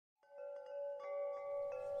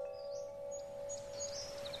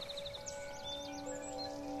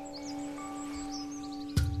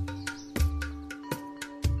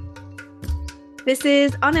This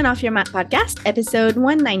is On and Off Your Mat podcast, episode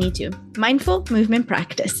 192, Mindful Movement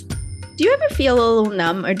Practice. Do you ever feel a little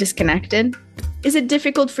numb or disconnected? Is it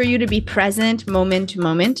difficult for you to be present moment to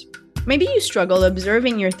moment? Maybe you struggle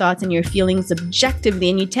observing your thoughts and your feelings objectively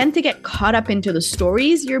and you tend to get caught up into the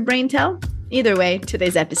stories your brain tells? Either way,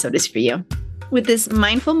 today's episode is for you. With this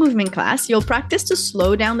mindful movement class, you'll practice to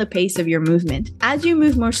slow down the pace of your movement. As you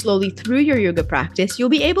move more slowly through your yoga practice, you'll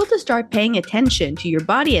be able to start paying attention to your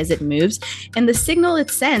body as it moves and the signal it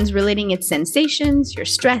sends relating its sensations, your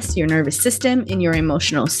stress, your nervous system, and your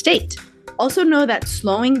emotional state. Also know that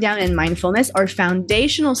slowing down and mindfulness are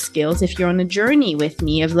foundational skills if you're on a journey with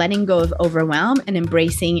me of letting go of overwhelm and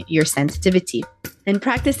embracing your sensitivity. And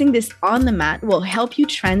practicing this on the mat will help you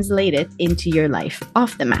translate it into your life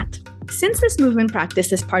off the mat. Since this movement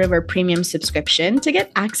practice is part of our premium subscription, to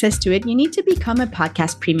get access to it, you need to become a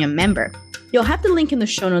podcast premium member. You'll have the link in the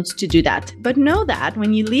show notes to do that. But know that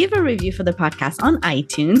when you leave a review for the podcast on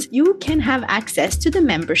iTunes, you can have access to the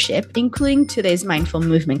membership, including today's mindful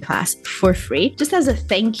movement class for free, just as a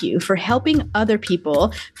thank you for helping other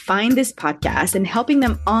people find this podcast and helping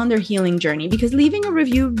them on their healing journey, because leaving a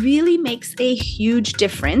review really makes a huge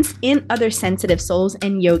difference in other sensitive souls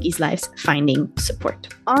and yogis' lives finding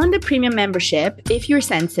support. On the premium membership, if you're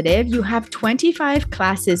sensitive, you have 25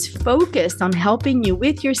 classes focused on helping you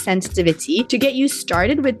with your sensitivity to get you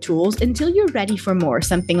started with tools until you're ready for more,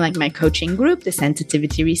 something like my coaching group, the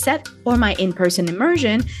Sensitivity Reset, or my in-person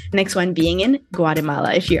immersion, next one being in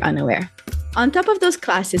Guatemala if you're unaware. On top of those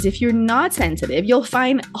classes, if you're not sensitive, you'll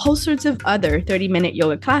find all sorts of other 30-minute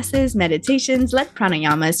yoga classes, meditations, let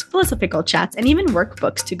pranayamas, philosophical chats, and even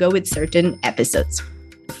workbooks to go with certain episodes.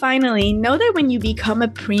 Finally, know that when you become a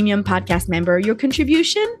premium podcast member, your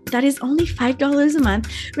contribution, that is only $5 a month,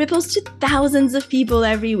 ripples to thousands of people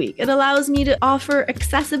every week. It allows me to offer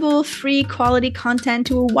accessible, free, quality content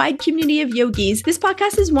to a wide community of yogis. This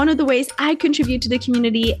podcast is one of the ways I contribute to the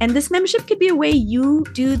community, and this membership could be a way you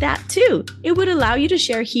do that too. It would allow you to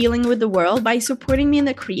share healing with the world by supporting me in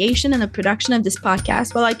the creation and the production of this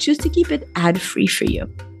podcast, while I choose to keep it ad-free for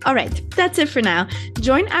you. All right, that's it for now.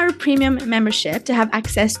 Join our premium membership to have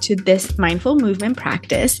access to this mindful movement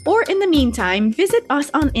practice. Or in the meantime, visit us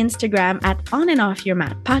on Instagram at On and Off Your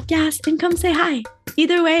Mat Podcast and come say hi.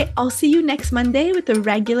 Either way, I'll see you next Monday with a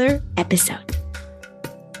regular episode.